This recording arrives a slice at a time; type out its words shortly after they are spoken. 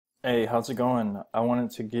Hey, how's it going? I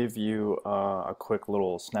wanted to give you a quick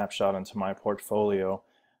little snapshot into my portfolio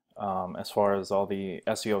as far as all the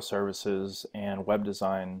SEO services and web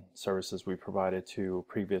design services we provided to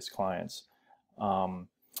previous clients. Um,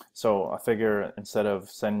 so I figure instead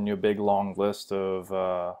of sending you a big long list of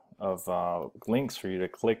links for you to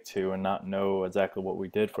click to and not know exactly what we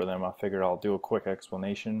did for them, I figured I'll do a quick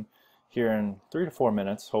explanation here in 3 to 4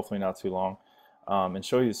 minutes, hopefully not too long, and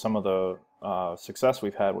show you some of the success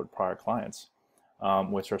we've had with prior clients,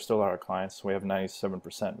 which are still our clients. We have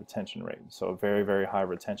 97% retention rate, so a very, very high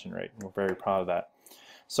retention rate. We're very proud of that.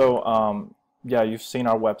 So yeah, you've seen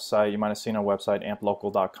our website. You might have seen our website,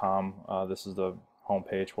 amplocal.com. This is the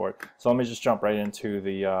homepage for it. So let me just jump right into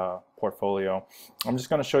the portfolio. I'm just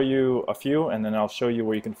going to show you a few, and then I'll show you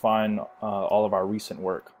where you can find all of our recent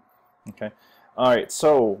work. Okay. All right,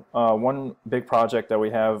 so one big project that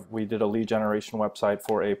we did a lead generation website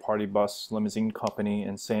for a party bus limousine company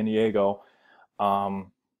in San Diego,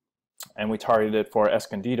 um, and we targeted it for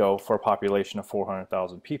Escondido for a population of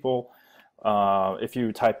 400,000 people. If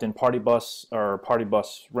you typed in party bus or party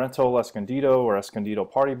bus rental Escondido or Escondido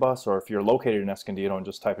party bus, or if you're located in Escondido and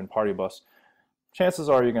just type in party bus, chances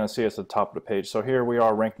are you're going to see us at the top of the page. So here we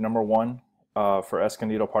are ranked #1 for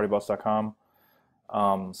EscondidoPartyBus.com.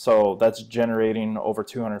 So that's generating over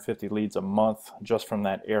 250 leads a month just from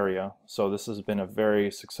that area. So this has been a very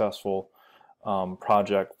successful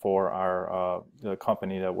project for our the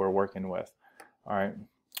company that we're working with. All right,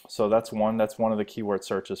 so that's one. That's one of the keyword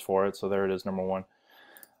searches for it. So there it is, #1.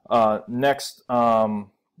 Next,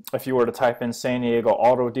 if you were to type in San Diego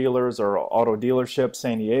auto dealers or auto dealership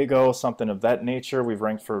San Diego, something of that nature, we've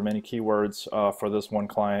ranked for many keywords for this one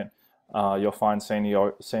client. You'll find San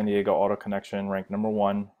Diego Auto Connection ranked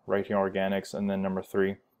 #1 right here, organics, and then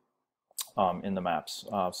 #3 in the maps.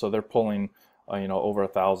 So they're pulling over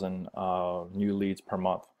 1,000 new leads per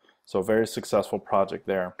month. So very successful project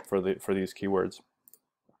there for these keywords.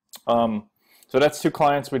 So that's two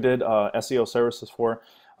clients we did SEO services for.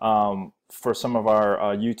 For some of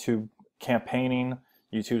our YouTube campaigning,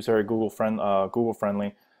 YouTube's very Google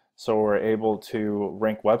friendly, so we're able to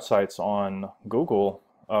rank websites on Google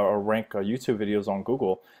or rank YouTube videos on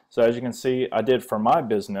Google. So as you can see, I did for my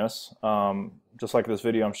business, just like this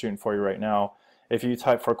video I'm shooting for you right now. If you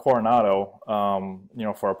type for Coronado,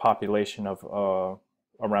 for a population of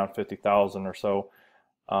around 50,000 or so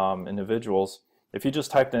individuals, if you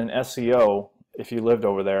just typed in SEO, if you lived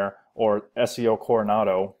over there, or SEO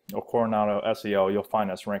Coronado or Coronado SEO, you'll find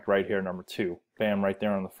us ranked right here, #2. Bam, right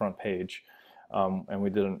there on the front page.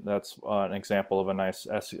 And that's an example of a nice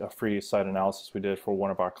a free site analysis we did for one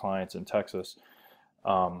of our clients in Texas.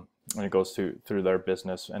 And it goes through their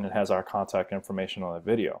business, and it has our contact information on the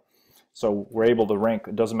video. So we're able to rank,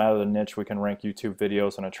 it doesn't matter the niche, we can rank YouTube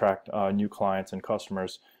videos and attract new clients and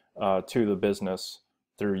customers to the business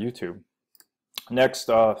through YouTube. Next,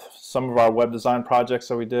 some of our web design projects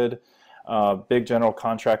that we did. Big general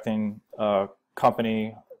contracting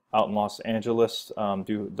company out in Los Angeles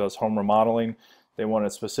does home remodeling. They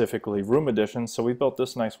wanted specifically room additions, so we built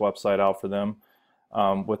this nice website out for them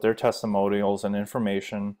with their testimonials and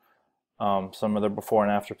information. Some of their before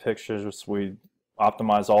and after pictures. We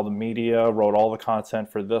optimized all the media, wrote all the content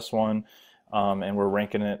for this one, and we're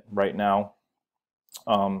ranking it right now.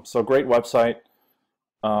 So great website.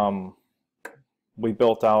 We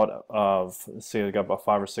built out let's see, I got about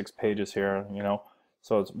 5 or 6 pages here,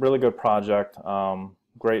 so it's a really good project.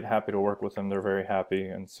 Great, happy to work with them. They're very happy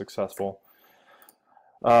and successful.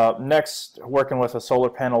 Next, working with a solar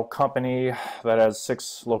panel company that has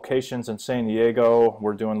 6 locations in San Diego.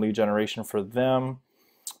 We're doing lead generation for them.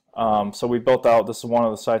 So we built out, this is one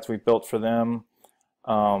of the sites we built for them.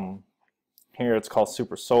 Here it's called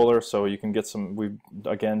Super Solar, so you can get some, we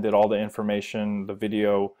again did all the information, the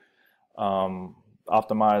video,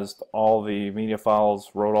 optimized all the media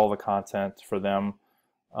files, wrote all the content for them,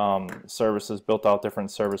 services, built out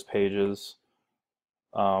different service pages.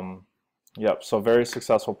 Yep, so very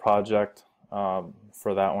successful project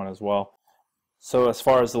for that one as well. So as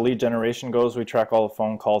far as the lead generation goes, we track all the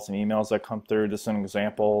phone calls and emails that come through. Just an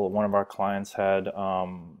example, one of our clients had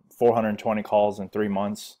 420 calls in 3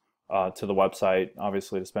 months to the website,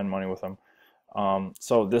 obviously to spend money with them.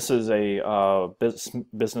 So this is a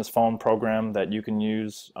business phone program that you can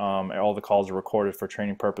use. All the calls are recorded for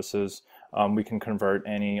training purposes. We can convert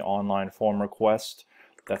any online form request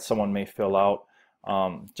that someone may fill out.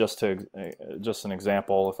 Just an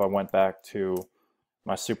example, if I went back to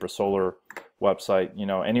my Super Solar website,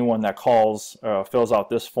 anyone that calls, fills out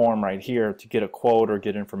this form right here to get a quote or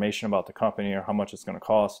get information about the company or how much it's going to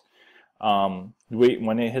cost.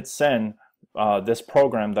 When they hit send, this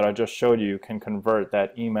program that I just showed you can convert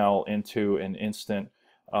that email into an instant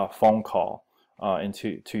phone call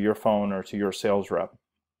to your phone or to your sales rep.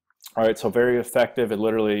 All right, so very effective. It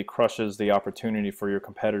literally crushes the opportunity for your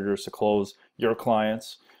competitors to close your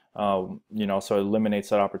clients. So it eliminates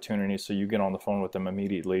that opportunity, so you get on the phone with them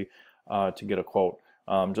immediately to get a quote.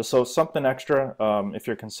 Just so something extra if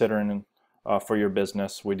you're considering for your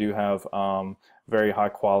business. We do have very high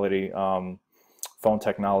quality phone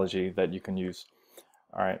technology that you can use.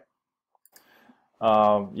 All right.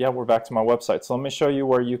 Yeah, we're back to my website. So let me show you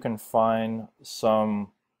where you can find some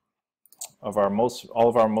of all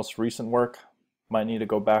of our most recent work. Might need to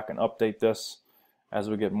go back and update this as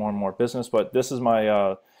we get more and more business. But this is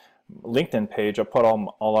my LinkedIn page. I put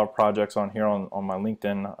all our projects on here on my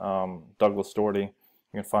LinkedIn, Douglas Doherty.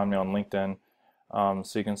 You can find me on LinkedIn.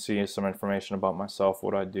 So you can see some information about myself,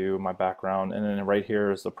 what I do, my background, and then right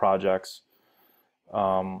here is the projects.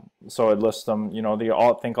 So it lists them.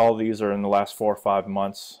 I think all these are in the last 4 or 5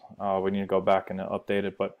 months. We need to go back and update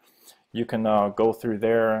it, but you can go through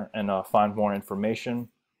there and find more information.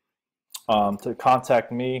 To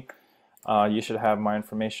contact me, you should have my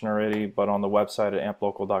information already, but on the website at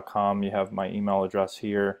amplocal.com you have my email address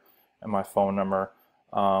here and my phone number.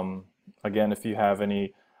 Again, if you have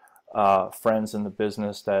any friends in the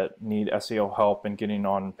business that need SEO help in getting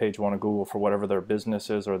on page 1 of Google for whatever their business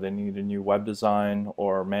is, or they need a new web design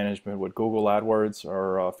or management with Google AdWords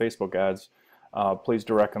or Facebook ads, please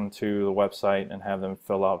direct them to the website and have them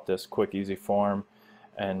fill out this quick, easy form,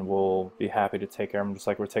 and we'll be happy to take care of them just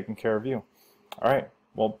like we're taking care of you. All right,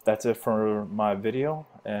 well, that's it for my video,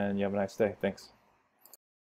 and you have a nice day. Thanks.